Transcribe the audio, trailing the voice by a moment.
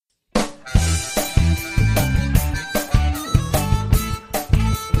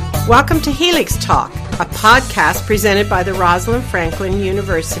Welcome to Helix Talk, a podcast presented by the Rosalind Franklin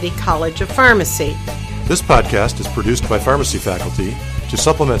University College of Pharmacy. This podcast is produced by pharmacy faculty to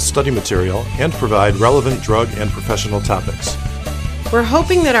supplement study material and provide relevant drug and professional topics. We're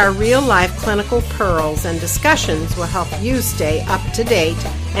hoping that our real-life clinical pearls and discussions will help you stay up to date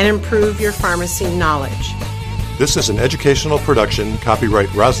and improve your pharmacy knowledge. This is an educational production,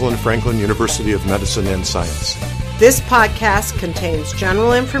 copyright Rosalind Franklin University of Medicine and Science. This podcast contains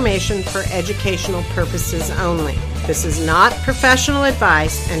general information for educational purposes only. This is not professional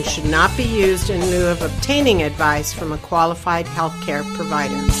advice and should not be used in lieu of obtaining advice from a qualified healthcare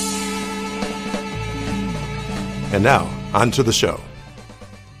provider. And now, on to the show.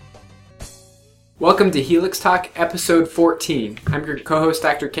 Welcome to Helix Talk, episode 14. I'm your co-host,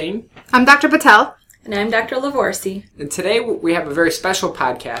 Dr. Kane. I'm Dr. Patel. And I'm Dr. Lavorsi. And today we have a very special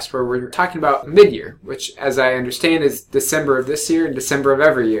podcast where we're talking about midyear, which, as I understand, is December of this year and December of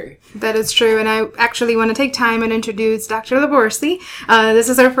every year. That is true, and I actually want to take time and introduce Dr. Lavorsi. This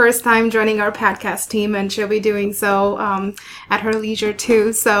is her first time joining our podcast team, and she'll be doing so at her leisure,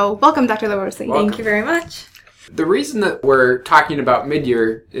 too. So welcome, Dr. Lavorsi. Welcome. Thank you very much. The reason that we're talking about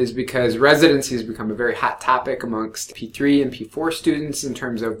midyear is because residency has become a very hot topic amongst P3 and P4 students in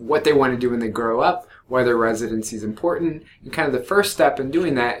terms of what they want to do when they grow up, whether residency is important. And kind of the first step in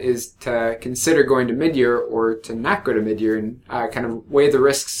doing that is to consider going to midyear or to not go to midyear and kind of weigh the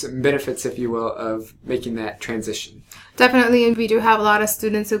risks and benefits, if you will, of making that transition. Definitely, and we do have a lot of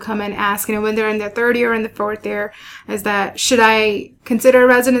students who come and ask, when they're in their third year and the fourth year, is that, should I consider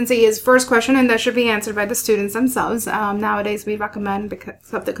residency is first question, and that should be answered by the students themselves. Nowadays, we recommend,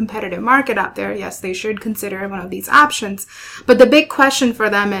 because of the competitive market out there, yes, they should consider one of these options. But the big question for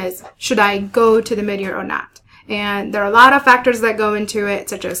them is, should I go to the midyear or not? And there are a lot of factors that go into it,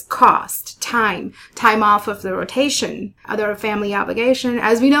 such as cost, time off of the rotation, other family obligation.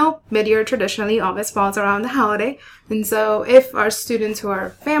 As we know, midyear traditionally always falls around the holiday. And so if our students who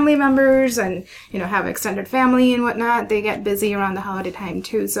are family members and, have extended family and whatnot, they get busy around the holiday time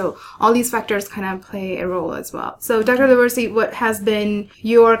too. So all these factors kind of play a role as well. So Dr. Lavorsi, what has been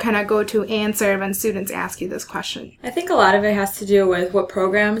your kind of go-to answer when students ask you this question? I think a lot of it has to do with what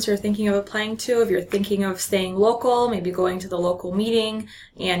programs you're thinking of applying to. If you're thinking of staying local, maybe going to the local meeting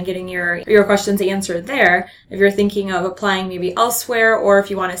and getting your questions answered there. If you're thinking of applying maybe elsewhere, or if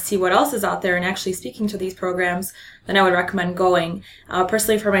you want to see what else is out there and actually speaking to these programs, then I would recommend going.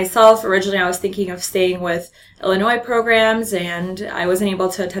 Personally, for myself, originally I was thinking of staying with Illinois programs, and I wasn't able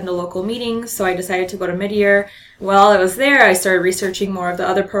to attend a local meeting, so I decided to go to midyear. While I was there, I started researching more of the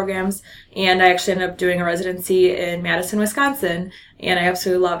other programs, and I actually ended up doing a residency in Madison, Wisconsin, and I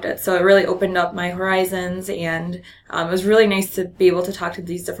absolutely loved it. So it really opened up my horizons, and it was really nice to be able to talk to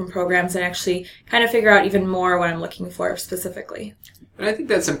these different programs and actually kind of figure out even more what I'm looking for specifically. And I think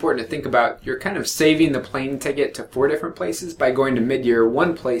that's important to think about. You're kind of saving the plane ticket to 4 different places by going to midyear,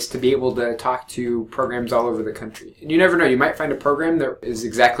 one place, to be able to talk to programs all over the country. And you never know, you might find a program that is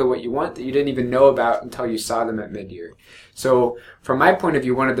exactly what you want that you didn't even know about until you saw them at midyear. So from my point of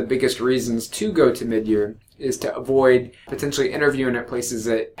view, one of the biggest reasons to go to midyear is to avoid potentially interviewing at places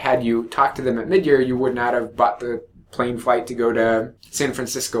that, had you talked to them at midyear, you would not have bought the plane flight to go to San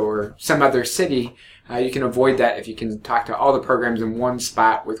Francisco or some other city. You can avoid that if you can talk to all the programs in one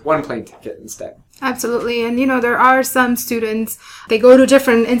spot with one plane ticket instead. Absolutely. And, there are some students, they go to a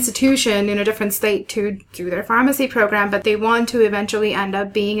different institution in a different state to do their pharmacy program, but they want to eventually end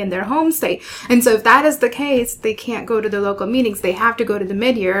up being in their home state. And so if that is the case, they can't go to the local meetings. They have to go to the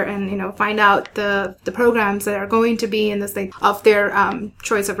midyear and, find out the programs that are going to be in the state of their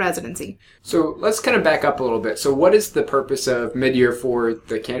choice of residency. So let's kind of back up a little bit. So what is the purpose of midyear for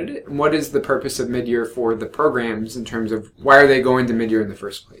the candidate? And what is the purpose of midyear for the programs in terms of why are they going to midyear in the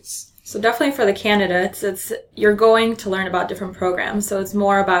first place? So definitely for the candidates, you're going to learn about different programs. So it's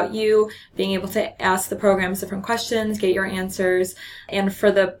more about you being able to ask the programs different questions, get your answers. And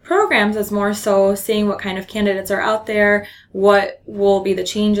for the programs, it's more so seeing what kind of candidates are out there, what will be the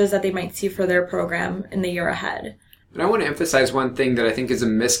changes that they might see for their program in the year ahead. And I want to emphasize one thing that I think is a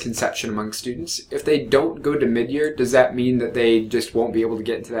misconception among students. If they don't go to midyear, does that mean that they just won't be able to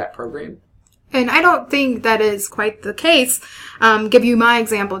get into that program? And I don't think that is quite the case. Give you my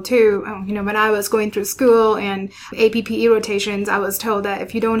example too. When I was going through school and APPE rotations, I was told that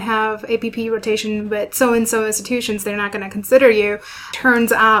if you don't have APPE rotation with so-and-so institutions, they're not going to consider you.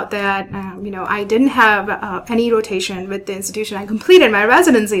 Turns out that, I didn't have any rotation with the institution I completed my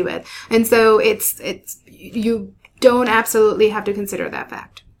residency with. And so you don't absolutely have to consider that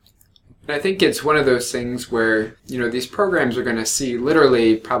fact. And I think it's one of those things where, these programs are going to see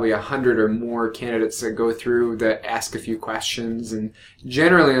literally probably 100 or more candidates that go through that ask a few questions. And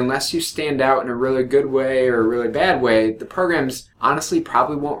generally, unless you stand out in a really good way or a really bad way, the programs honestly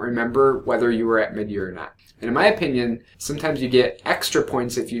probably won't remember whether you were at midyear or not. And in my opinion, sometimes you get extra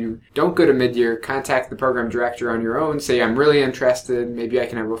points if you don't go to midyear, contact the program director on your own, say, I'm really interested, maybe I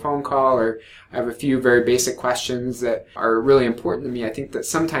can have a phone call, or I have a few very basic questions that are really important to me. I think that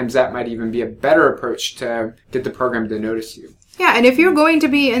sometimes that might even be a better approach to get the program to notice you. Yeah, and if you're going to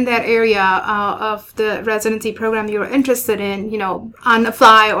be in that area of the residency program you're interested in, on a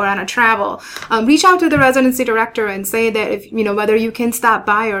fly or on a travel, reach out to the residency director and say that if, whether you can stop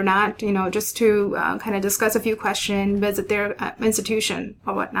by or not, just to kind of discuss a few questions, visit their institution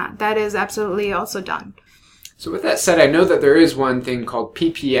or whatnot. That is absolutely also done. So with that said, I know that there is one thing called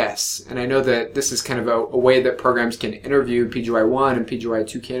PPS, and I know that this is kind of a way that programs can interview PGY1 and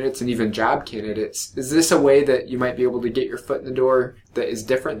PGY2 candidates and even job candidates. Is this a way that you might be able to get your foot in the door that is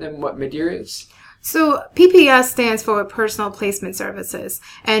different than what midyear is? So PPS stands for Personal Placement Services.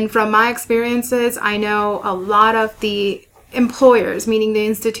 And from my experiences, I know a lot of the employers, meaning the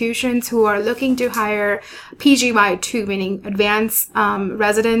institutions who are looking to hire PGY2, meaning advanced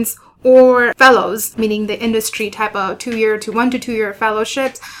residents, or fellows, meaning the industry type of 1 to 2 year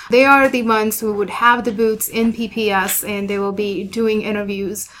fellowships. They are the ones who would have the boots in PPS, and they will be doing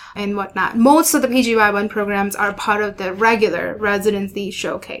interviews and whatnot. Most of the PGY1 programs are part of the regular residency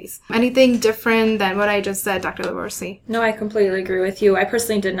showcase. Anything different than what I just said, Dr. Lavorsi? No, I completely agree with you. I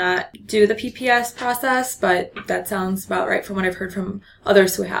personally did not do the PPS process, but that sounds about right from what I've heard from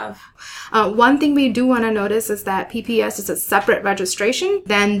others who have. One thing we do want to notice is that PPS is a separate registration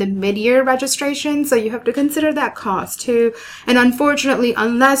than the midyear registration, so you have to consider that cost too. And unfortunately,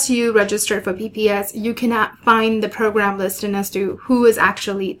 unless you register for PPS, you cannot find the program listing as to who is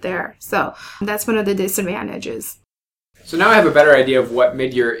actually there. So that's one of the disadvantages. So now I have a better idea of what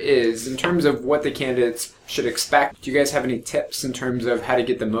midyear is. In terms of what the candidates should expect, do you guys have any tips in terms of how to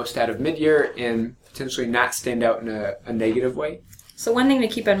get the most out of midyear and potentially not stand out in a negative way? So one thing to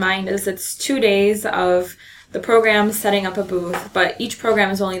keep in mind is it's 2 days of the program setting up a booth, but each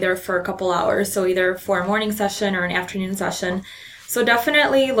program is only there for a couple hours, so either for a morning session or an afternoon session. So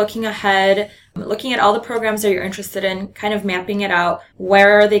definitely looking ahead, looking at all the programs that you're interested in, kind of mapping it out.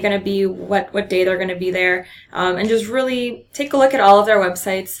 Where are they going to be? What day they're going to be there? And just really take a look at all of their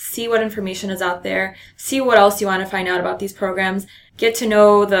websites, see what information is out there, see what else you want to find out about these programs. Get to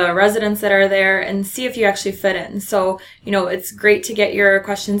know the residents that are there and see if you actually fit in. So, it's great to get your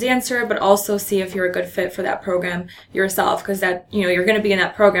questions answered, but also see if you're a good fit for that program yourself, because that, you're going to be in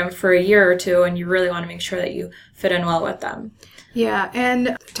that program for a year or two and you really want to make sure that you fit in well with them. Yeah,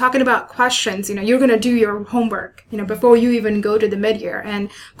 and talking about questions, you're going to do your homework, before you even go to the midyear, and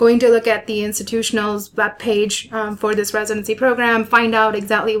going to look at the institutional's webpage for this residency program, find out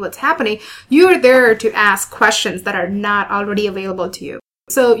exactly what's happening. You're there to ask questions that are not already available to you.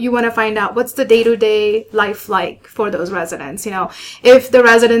 So you want to find out what's the day-to-day life like for those residents. If the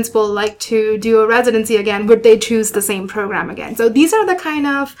residents will like to do a residency again, would they choose the same program again? So these are the kind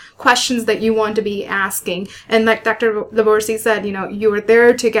of questions that you want to be asking. And like Dr. Lavorsi said, you are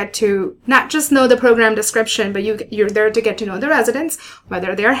there to get to not just know the program description, but you're there to get to know the residents,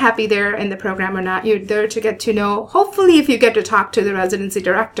 whether they're happy there in the program or not. You're there to get to know, hopefully if you get to talk to the residency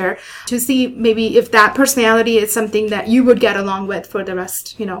director, to see maybe if that personality is something that you would get along with for the rest,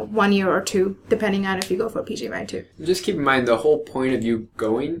 1 year or two, depending on if you go for PGY2. Just keep in mind, the whole point of you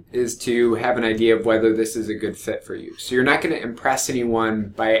going is to have an idea of whether this is a good fit for you. So you're not going to impress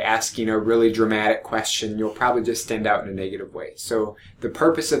anyone by asking a really dramatic question. You'll probably just stand out in a negative way. So the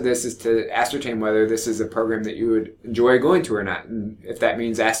purpose of this is to ascertain whether this is a program that you would enjoy going to or not. And if that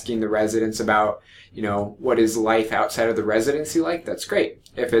means asking the residents about, what is life outside of the residency like, that's great.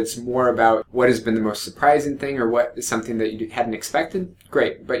 If it's more about what has been the most surprising thing or what is something that you hadn't expected,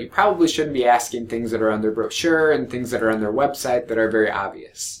 great. But you probably shouldn't be asking things that are on their brochure and things that are on their website that are very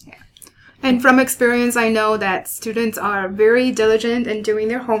obvious. Yeah. And from experience, I know that students are very diligent in doing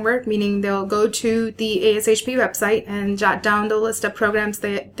their homework, meaning they'll go to the ASHP website and jot down the list of programs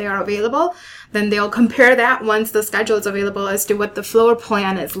that they are available. Then they'll compare that once the schedule is available as to what the floor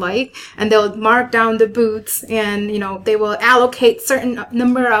plan is like. And they'll mark down the booths and, they will allocate certain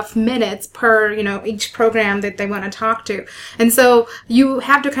number of minutes per, each program that they want to talk to. And so you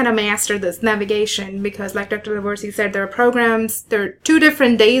have to kind of master this navigation because like Dr. Lavorsi said, there are 2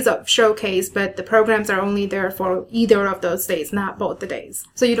 different days of showcase, but the programs are only there for either of those days, not both the days.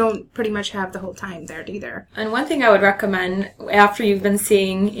 So you don't pretty much have the whole time there either. And one thing I would recommend after you've been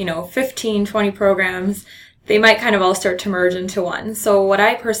seeing, 15, 20 programs, they might kind of all start to merge into one. So what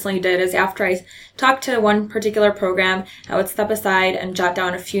I personally did is after I talked to one particular program, I would step aside and jot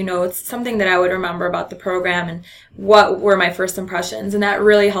down a few notes, something that I would remember about the program and what were my first impressions. And that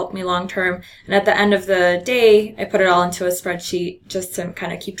really helped me long term. And at the end of the day, I put it all into a spreadsheet just to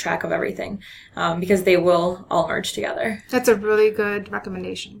kind of keep track of everything, because they will all merge together. That's a really good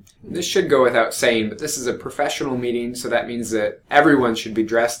recommendation. This should go without saying, but this is a professional meeting, so that means that everyone should be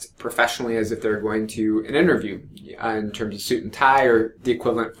dressed professionally as if they're going to an interview, in terms of suit and tie or the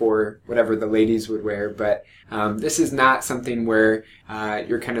equivalent for whatever the ladies would wear. But this is not something where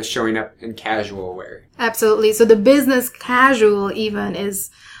you're kind of showing up in casual wear. Absolutely. So the business casual even is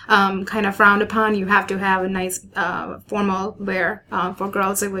kind of frowned upon. You have to have a nice formal wear. For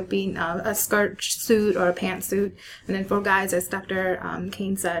girls, it would be a skirt suit or a pantsuit. And then for guys, as Dr.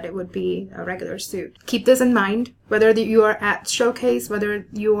 Kane said, it would be a regular suit. Keep this in mind. Whether you are at Showcase, whether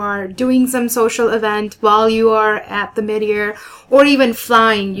you are doing some social event while you are at the midyear, or even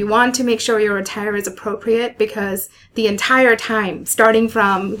flying, you want to make sure your attire is appropriate, because the entire time, starting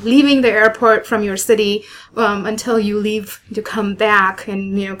from leaving the airport from your city until you leave to come back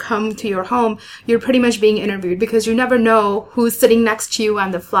and come to your home, you're pretty much being interviewed, because you never know who's sitting next to you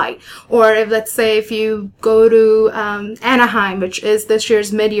on the flight. Or let's say if you go to Anaheim, which is this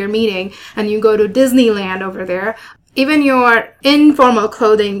year's midyear meeting, and you go to Disneyland over there, even your informal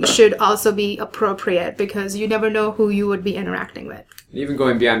clothing should also be appropriate, because you never know who you would be interacting with. Even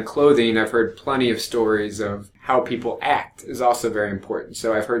going beyond clothing, I've heard plenty of stories of how people act is also very important.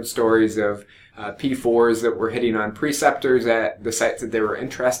 So I've heard stories of P4s that were hitting on preceptors at the sites that they were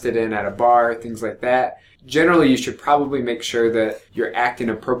interested in at a bar, things like that. Generally, you should probably make sure that you're acting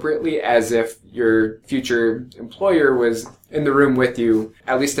appropriately as if your future employer was in the room with you,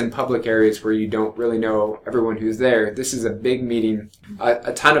 at least in public areas where you don't really know everyone who's there. This is a big meeting.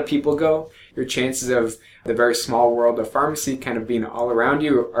 A ton of people go. Your chances of the very small world of pharmacy kind of being all around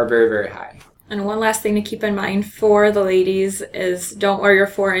you are very, very high. And one last thing to keep in mind for the ladies is don't wear your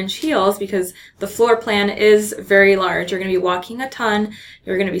 4-inch heels, because the floor plan is very large. You're going to be walking a ton.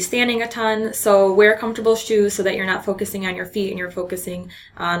 You're going to be standing a ton. So wear comfortable shoes so that you're not focusing on your feet and you're focusing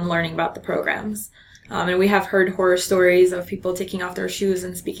on learning about the programs. And we have heard horror stories of people taking off their shoes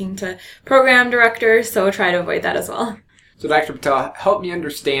and speaking to program directors, so try to avoid that as well. So Dr. Patel, help me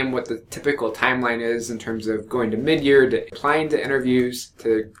understand what the typical timeline is in terms of going to midyear, to applying to interviews,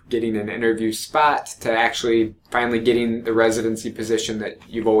 to getting an interview spot, to actually finally getting the residency position that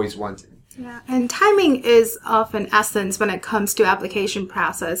you've always wanted. Yeah, and timing is of an essence when it comes to application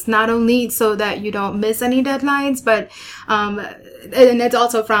process, not only so that you don't miss any deadlines, but and it's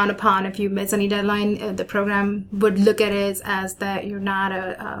also frowned upon if you miss any deadline. The program would look at it as that you're not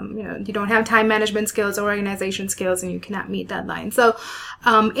you don't have time management skills or organization skills, and you cannot meet deadlines. So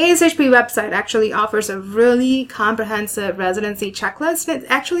ASHP website actually offers a really comprehensive residency checklist. It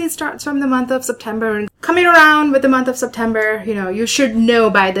actually starts from the month of September, and coming around with the month of September, you should know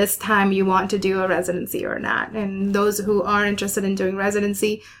by this time you want to do a residency or not. And those who are interested in doing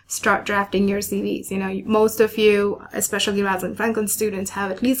residency, start drafting your CVs. Most of you, especially Rosalind Franklin students,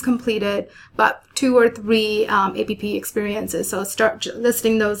 have at least completed about 2 or 3 APP experiences. So start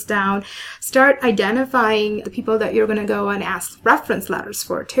listing those down. Start identifying the people that you're going to go and ask reference letters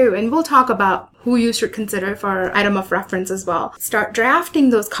for too. And we'll talk about who you should consider for item of reference as well. Start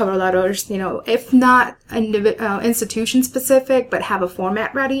drafting those cover letters, if not institution specific, but have a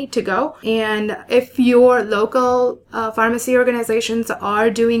format ready to go. And if your local pharmacy organizations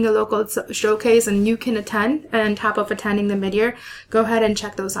are doing a local showcase and you can attend, and on top of attending the midyear, go ahead and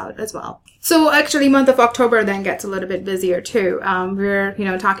check those out as well. So actually, month of October then gets a little bit busier too. We're,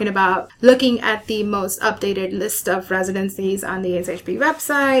 talking about looking at the most updated list of residencies on the ASHP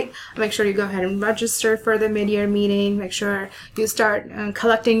website. Make sure you go ahead and register for the midyear meeting. Make sure you start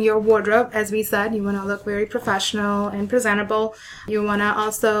collecting your wardrobe. As we said, you want to look very professional and presentable. You want to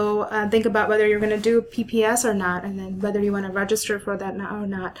also think about whether you're going to do PPS or not, and then whether you want to register for that or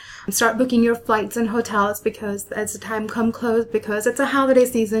not. Start booking your flights and hotels, because as the time comes close, because it's a holiday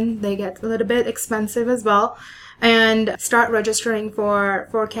season, they get a little bit expensive as well. And start registering for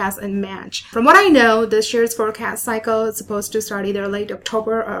forecast and match. From what I know, this year's forecast cycle is supposed to start either late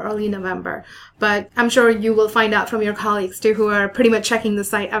October or early November. But I'm sure you will find out from your colleagues too, who are pretty much checking the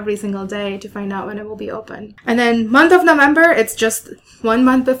site every single day to find out when it will be open. And then month of November, it's just 1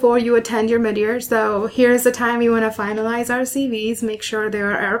 month before you attend your midyear. So here's the time you want to finalize our CVs, make sure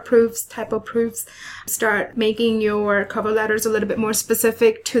there are error proofs, typo proofs. Start making your cover letters a little bit more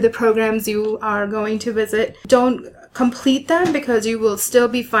specific to the programs you are going to visit. Don't complete them because you will still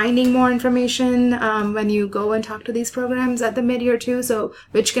be finding more information when you go and talk to these programs at the mid-year too, so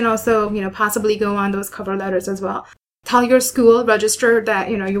which can also, possibly go on those cover letters as well. Tell your school, register that,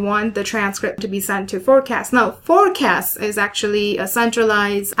 you want the transcript to be sent to Forecast. Now, Forecast is actually a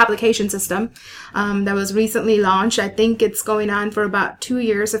centralized application system that was recently launched. I think it's going on for about 2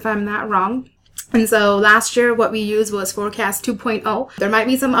 years, if I'm not wrong. And so last year, what we used was Forecast 2.0. There might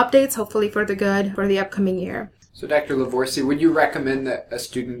be some updates, hopefully for the good, for the upcoming year. So Dr. Lavorsi, would you recommend that a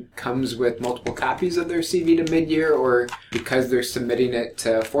student comes with multiple copies of their CV to mid-year, or because they're submitting it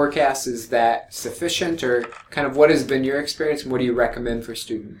to Forecast, is that sufficient? Or kind of what has been your experience, and what do you recommend for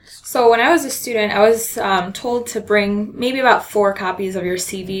students? So when I was a student, I was told to bring maybe about 4 copies of your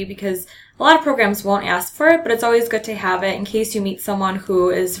CV because a lot of programs won't ask for it, but it's always good to have it in case you meet someone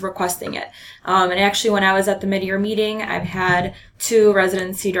who is requesting it. And actually, when I was at the mid-year meeting, I've had 2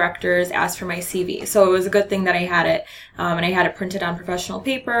 residency directors ask for my CV. So it was a good thing that I had it, and I had it printed on professional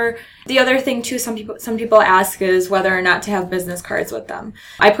paper. The other thing, too, some people ask is whether or not to have business cards with them.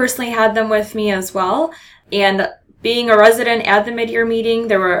 I personally had them with me as well, and being a resident at the mid-year meeting,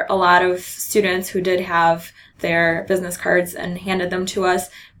 there were a lot of students who did have their business cards and handed them to us.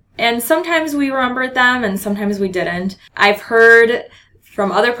 And sometimes we remembered them and sometimes we didn't. I've heard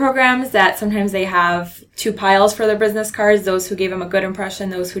from other programs that sometimes they have 2 piles for their business cards, those who gave them a good impression,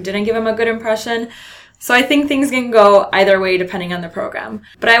 those who didn't give them a good impression. So I think things can go either way depending on the program.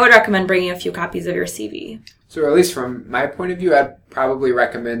 But I would recommend bringing a few copies of your CV. So at least from my point of view, I'd probably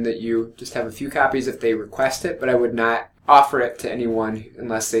recommend that you just have a few copies if they request it, but I would not offer it to anyone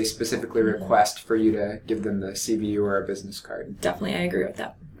unless they specifically request for you to give them the CV or a business card. Definitely, I agree with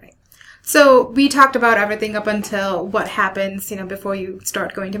that. So we talked about everything up until what happens, before you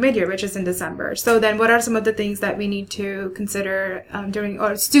start going to mid-year, which is in December. So then what are some of the things that we need to consider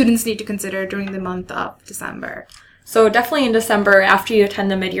or students need to consider during the month of December? So definitely in December, after you attend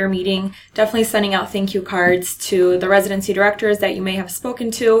the mid-year meeting, definitely sending out thank you cards to the residency directors that you may have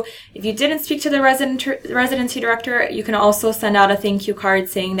spoken to. If you didn't speak to the residency director, you can also send out a thank you card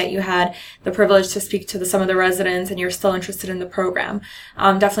saying that you had the privilege to speak to some of the residents and you're still interested in the program.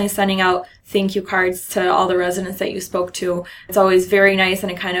 Definitely sending out thank you cards to all the residents that you spoke to. It's always very nice,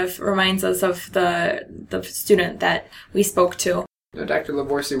 and it kind of reminds us of the student that we spoke to. Now, Dr.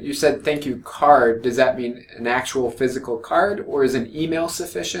 Lavorsi, you said thank you card. Does that mean an actual physical card, or is an email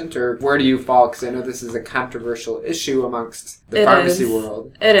sufficient, or where do you fall? Because I know this is a controversial issue amongst the pharmacy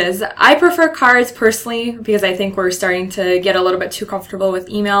world. It is. I prefer cards personally because I think we're starting to get a little bit too comfortable with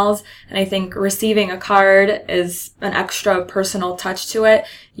emails, and I think receiving a card is an extra personal touch to it.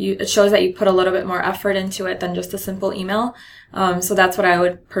 It shows that you put a little bit more effort into it than just a simple email. So that's what I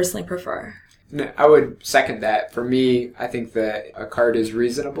would personally prefer. No, I would second that. For me, I think that a card is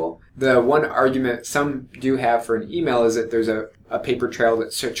reasonable. The one argument some do have for an email is that there's a paper trail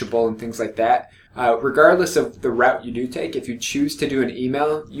that's searchable and things like that. Regardless of the route you do take, if you choose to do an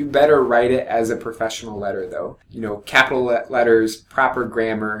email, you better write it as a professional letter, though. Capital letters, proper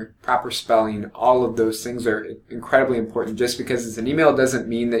grammar, proper spelling, all of those things are incredibly important. Just because it's an email doesn't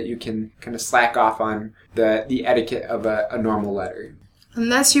mean that you can kind of slack off on the etiquette of a normal letter.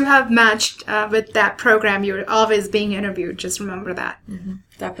 Unless you have matched with that program, you're always being interviewed. Just remember that. Mm-hmm.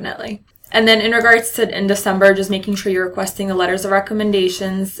 Definitely. And then in regards to in December, just making sure you're requesting the letters of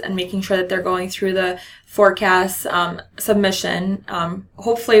recommendations and making sure that they're going through the Forecast submission.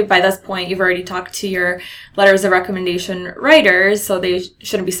 Hopefully by this point, you've already talked to your letters of recommendation writers, so they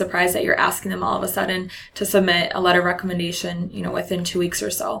shouldn't be surprised that you're asking them all of a sudden to submit a letter of recommendation, within 2 weeks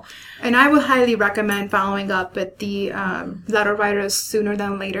or so. And I would highly recommend following up with the letter writers sooner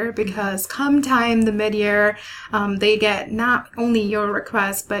than later, because come time the mid-year, they get not only your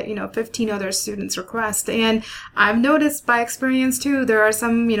request, but 15 other students' requests. And I've noticed by experience too, there are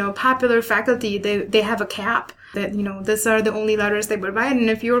some popular faculty, they have a cap that these are the only letters they would write, and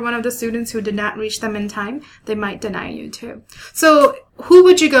if you're one of the students who did not reach them in time, they might deny you too. So who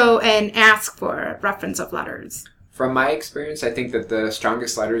would you go and ask for reference of letters? From my experience, I think that the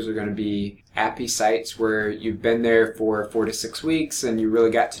strongest letters are going to be APPE sites where you've been there for 4 to 6 weeks and you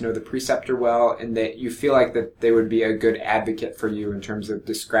really got to know the preceptor well, and that you feel like that they would be a good advocate for you in terms of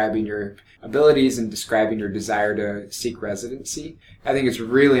describing your abilities and describing your desire to seek residency. I think it's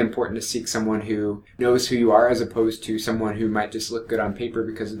really important to seek someone who knows who you are, as opposed to someone who might just look good on paper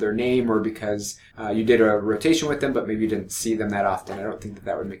because of their name or because you did a rotation with them, but maybe you didn't see them that often. I don't think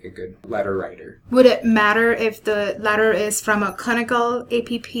that would make a good letter writer. Would it matter if the letter is from a clinical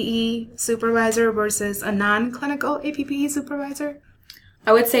APPE supervisor versus a non-clinical APPE supervisor?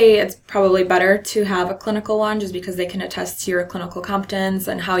 I would say it's probably better to have a clinical one just because they can attest to your clinical competence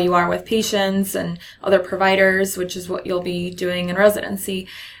and how you are with patients and other providers, which is what you'll be doing in residency.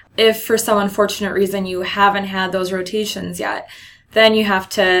 If for some unfortunate reason you haven't had those rotations yet, then you have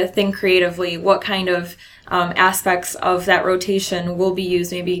to think creatively what kind of aspects of that rotation will be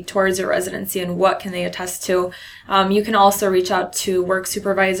used maybe towards your residency and what can they attest to. You can also reach out to work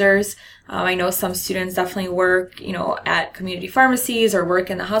supervisors. I know some students definitely work, at community pharmacies or work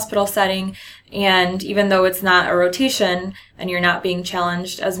in the hospital setting. And even though it's not a rotation and you're not being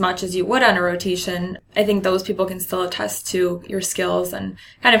challenged as much as you would on a rotation, I think those people can still attest to your skills and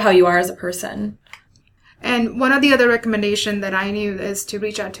kind of how you are as a person. And one of the other recommendations that I knew is to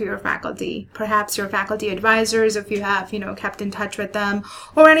reach out to your faculty, perhaps your faculty advisors if you have, kept in touch with them,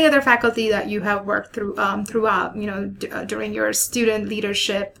 or any other faculty that you have worked throughout, during your student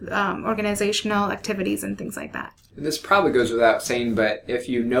leadership, organizational activities and things like that. And this probably goes without saying, but if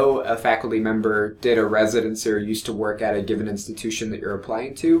you know a faculty member did a residency or used to work at a given institution that you're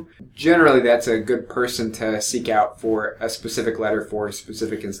applying to, generally that's a good person to seek out for a specific letter for a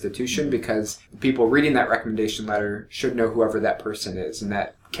specific institution, because the people reading that recommendation letter should know whoever that person is, and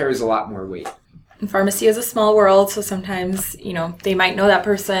that carries a lot more weight. And pharmacy is a small world, so sometimes, they might know that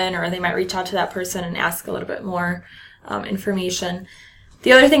person or they might reach out to that person and ask a little bit more information.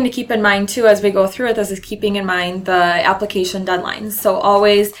 The other thing to keep in mind, too, as we go through this is keeping in mind the application deadlines. So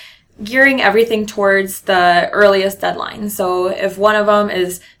always gearing everything towards the earliest deadline. So if one of them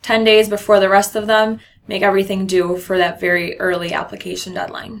is 10 days before the rest of them, make everything due for that very early application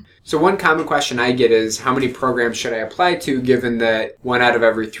deadline. So one common question I get is, how many programs should I apply to given that 1 out of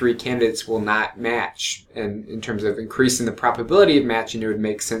every 3 candidates will not match? And in terms of increasing the probability of matching, it would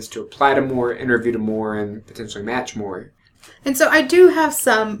make sense to apply to more, interview to more, and potentially match more. And so I do have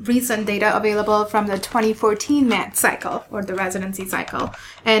some recent data available from the 2014 MAT cycle, or the residency cycle.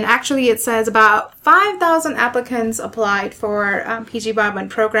 And actually it says about 5,000 applicants applied for PG Baldwin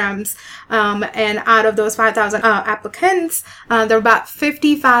programs. And out of those 5,000 applicants, there were about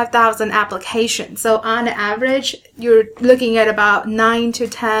 55,000 applications. So on average, you're looking at about 9 to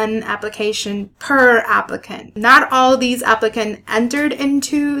 10 applications per applicant. Not all these applicants entered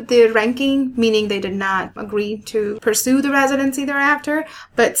into the ranking, meaning they did not agree to pursue the residency thereafter,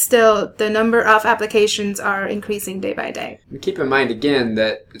 but still the number of applications are increasing day by day. And keep in mind again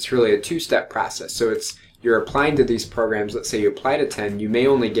that it's really a 2-step process. So you're applying to these programs. Let's say you apply to 10, you may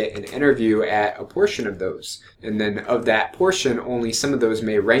only get an interview at a portion of those. And then of that portion, only some of those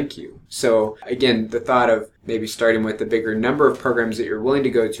may rank you. So again, the thought of maybe starting with a bigger number of programs that you're willing to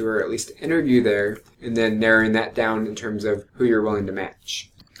go to, or at least interview there, and then narrowing that down in terms of who you're willing to match.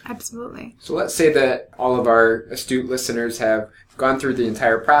 Absolutely. So let's say that all of our astute listeners have gone through the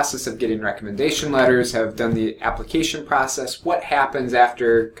entire process of getting recommendation letters, have done the application process. What happens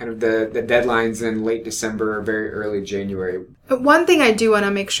after kind of the deadlines in late December or very early January? One thing I do want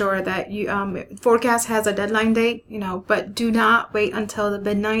to make sure that you forecast has a deadline date, but do not wait until the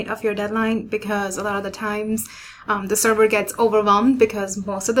midnight of your deadline, because a lot of the times the server gets overwhelmed because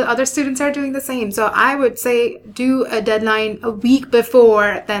most of the other students are doing the same. So I would say do a deadline a week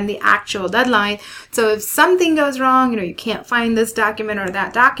before than the actual deadline. So if something goes wrong, you can't find this document or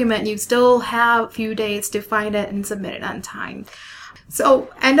that document, you still have a few days to find it and submit it on time. So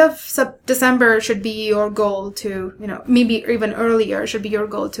end of December should be your goal to, maybe even earlier should be your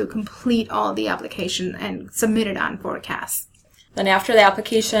goal to complete all the application and submit it on forecast. Then after the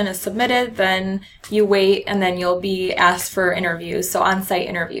application is submitted, then you wait and then you'll be asked for interviews, so on-site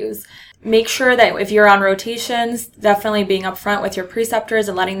interviews. Make sure that if you're on rotations, definitely being upfront with your preceptors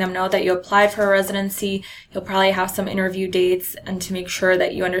and letting them know that you applied for a residency. You'll probably have some interview dates, and to make sure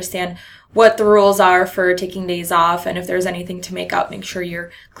that you understand what the rules are for taking days off, and if there's anything to make up, make sure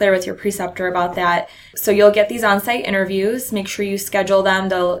you're clear with your preceptor about that. So you'll get these on-site interviews. Make sure you schedule them.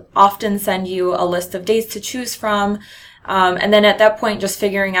 They'll often send you a list of dates to choose from. And then at that point, just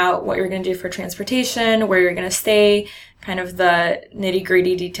figuring out what you're going to do for transportation, where you're going to stay, kind of the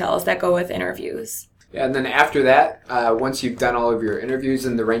nitty-gritty details that go with interviews. Yeah, and then after that, once you've done all of your interviews,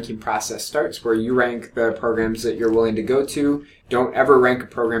 and the ranking process starts, where you rank the programs that you're willing to go to. Don't ever rank a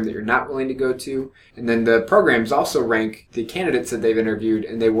program that you're not willing to go to. And then the programs also rank the candidates that they've interviewed,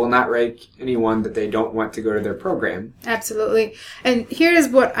 and they will not rank anyone that they don't want to go to their program. Absolutely. And here's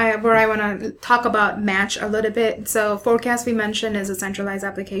where I want to talk about Match a little bit. So Forecast, we mentioned, is a centralized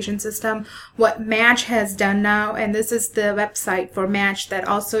application system. What Match has done now, and this is the website for Match that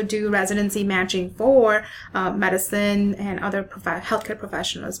also do residency matching for medicine and other healthcare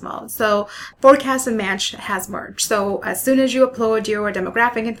professionals as well. So Forecast and Match has merged. So as soon as you apply upload your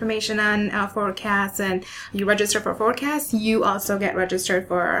demographic information on forecasts and you register for forecasts, you also get registered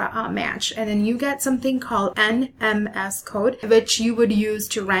for match. And then you get something called NMS code, which you would use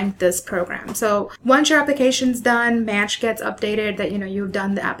to rank this program. So once your application's done, match gets updated that, you've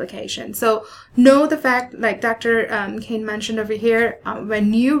done the application. So know the fact, like Dr. Kane mentioned over here,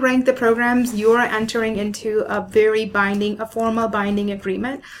 when you rank the programs, you're entering into a formal binding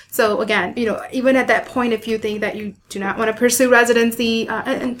agreement. So again, even at that point, if you think that you do not want to pursue residency,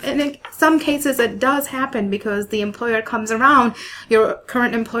 and in some cases it does happen because the employer comes around, your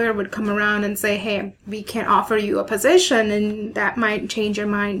current employer would come around and say, hey, we can't offer you a position, and that might change your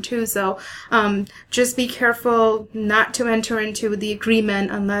mind too. So just be careful not to enter into the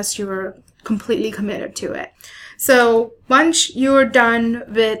agreement unless you're completely committed to it. So once you're done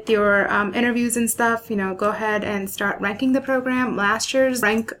with your interviews and stuff, go ahead and start ranking the program. Last year's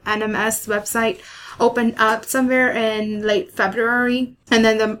Rank NMS website opened up somewhere in late February, and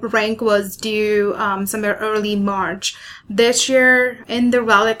then the rank was due somewhere early March. This year, in the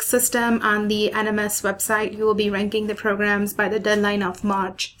Relic system on the NMS website, you will be ranking the programs by the deadline of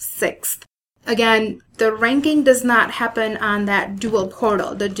March 6th. Again, the ranking does not happen on that dual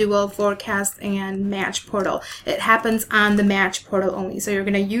portal, the dual forecast and match portal. It happens on the match portal only. So you're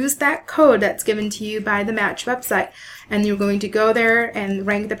going to use that code that's given to you by the match website, and you're going to go there and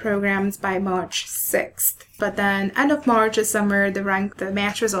rank the programs by March 6th. But then end of March is somewhere the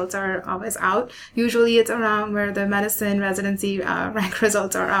match results are always out. Usually it's around where the medicine residency rank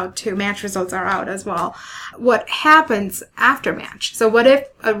results are out too. Match results are out as well. What happens after match? So what if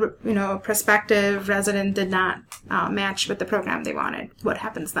a prospective resident did not match with the program they wanted? What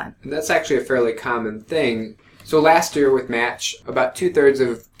happens then? And that's actually a fairly common thing. So last year with match, about 2/3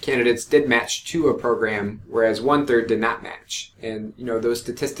 of candidates did match to a program, whereas 1/3 did not match. And, those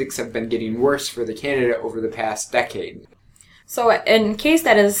statistics have been getting worse for the candidate over the past decade. So in case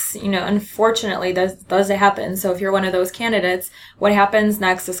that is, unfortunately does happen. So if you're one of those candidates, what happens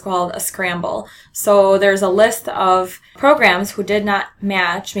next is called a scramble. So there's a list of programs who did not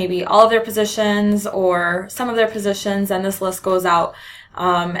match maybe all of their positions or some of their positions, and this list goes out.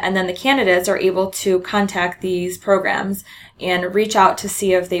 And then the candidates are able to contact these programs and reach out to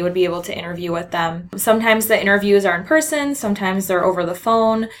see if they would be able to interview with them. Sometimes the interviews are in person, sometimes they're over the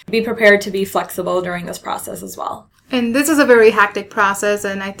phone. Be prepared to be flexible during this process as well. And this is a very hectic process,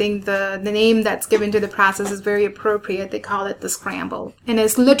 and I think the name that's given to the process is very appropriate. They call it the scramble. And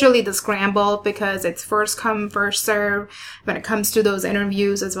it's literally the scramble because it's first come, first serve when it comes to those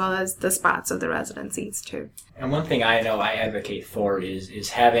interviews as well as the spots of the residencies too. And one thing I know I advocate for is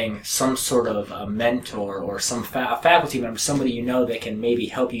having some sort of a mentor or some faculty member, somebody that can maybe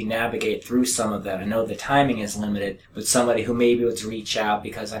help you navigate through some of that. I know the timing is limited, but somebody who may be able to reach out,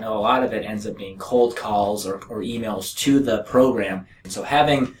 because I know a lot of it ends up being cold calls or emails to the program. And so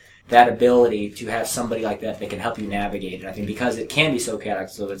having that ability to have somebody like that can help you navigate it, I think, because it can be so chaotic,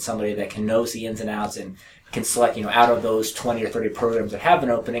 so it's somebody that can know the ins and outs and can select, out of those 20 or 30 programs that have an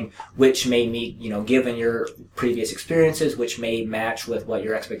opening, which may meet, given your previous experiences, which may match with what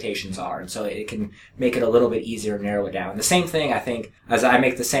your expectations are. And so it can make it a little bit easier to narrow it down. The same thing, I think, as I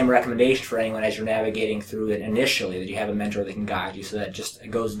make the same recommendation for anyone as you're navigating through it initially, that you have a mentor that can guide you, so that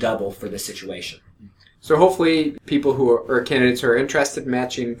it goes double for the situation. So hopefully people or candidates who are interested in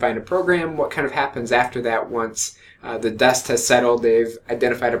matching find a program. What kind of happens after that once the dust has settled, they've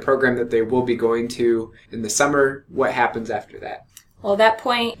identified a program that they will be going to in the summer? What happens after that? Well, at that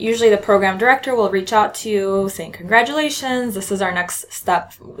point, usually the program director will reach out to you saying, congratulations, this is our next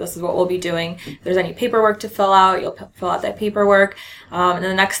step. This is what we'll be doing. If there's any paperwork to fill out, you'll fill out that paperwork. And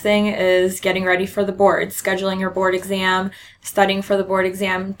the next thing is getting ready for the board, scheduling your board exam, studying for the board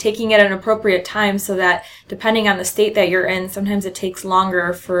exam, taking it at an appropriate time so that depending on the state that you're in, sometimes it takes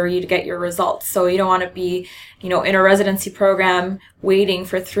longer for you to get your results. So you don't want to be, in a residency program waiting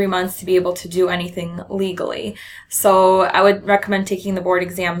for 3 months to be able to do anything legally. So I would recommend taking the board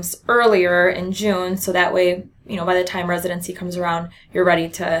exams earlier in June, so that way, by the time residency comes around, you're ready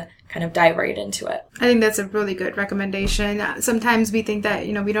to kind of dive right into it. I think that's a really good recommendation. Sometimes we think that,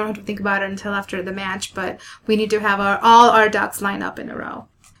 we don't have to think about it until after the match, but we need to have all our ducks lined up in a row.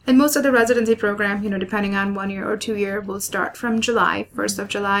 And most of the residency program, depending on 1 year or 2 year, will start from July. 1st of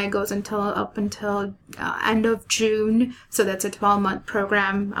July goes up until end of June. So that's a 12-month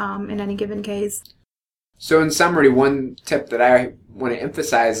program in any given case. So in summary, one tip that I want to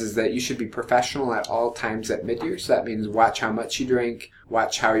emphasize is that you should be professional at all times at midyear. So that means watch how much you drink,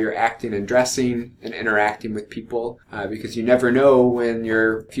 watch how you're acting and dressing and interacting with people, because you never know when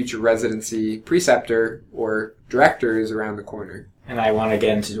your future residency preceptor or director is around the corner. And I want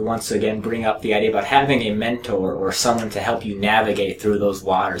to once again bring up the idea about having a mentor or someone to help you navigate through those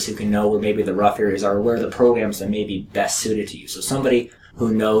waters, who can know where maybe the rough areas are, where the programs that may be best suited to you. So somebody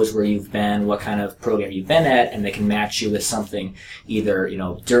who knows where you've been, what kind of program you've been at, and they can match you with something either,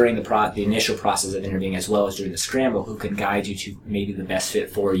 during the initial process of interviewing as well as during the scramble, who can guide you to maybe the best fit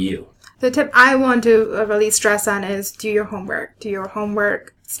for you. The tip I want to really stress on is do your homework. Do your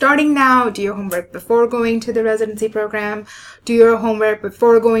homework starting now. Do your homework before going to the residency program. Do your homework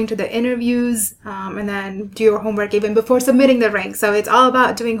before going to the interviews. And then do your homework even before submitting the rank. So it's all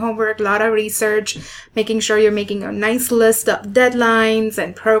about doing homework, a lot of research, making sure you're making a nice list of deadlines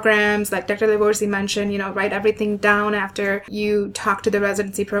and programs. Like Dr. Livorsi mentioned, write everything down after you talk to the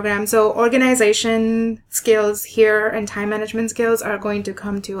residency program. So organization skills here and time management skills are going to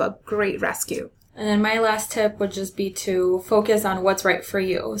come to a great rescue. And then my last tip would just be to focus on what's right for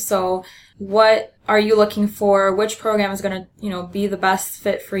you. So what are you looking for? Which program is going to, be the best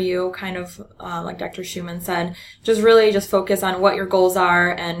fit for you? Kind of like Dr. Schumann said, just focus on what your goals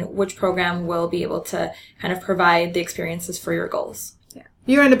are and which program will be able to kind of provide the experiences for your goals. Yeah.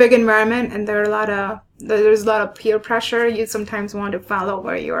 You're in a big environment and there's a lot of peer pressure. You sometimes want to follow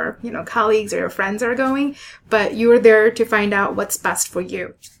where your, colleagues or your friends are going, but you're there to find out what's best for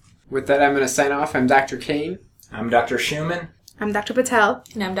you. With that, I'm going to sign off. I'm Dr. Kane. I'm Dr. Schumann. I'm Dr. Patel.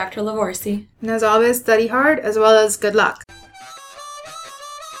 And I'm Dr. Livorsi. And as always, study hard as well as good luck.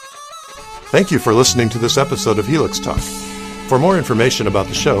 Thank you for listening to this episode of Helix Talk. For more information about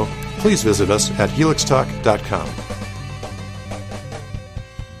the show, please visit us at helixtalk.com.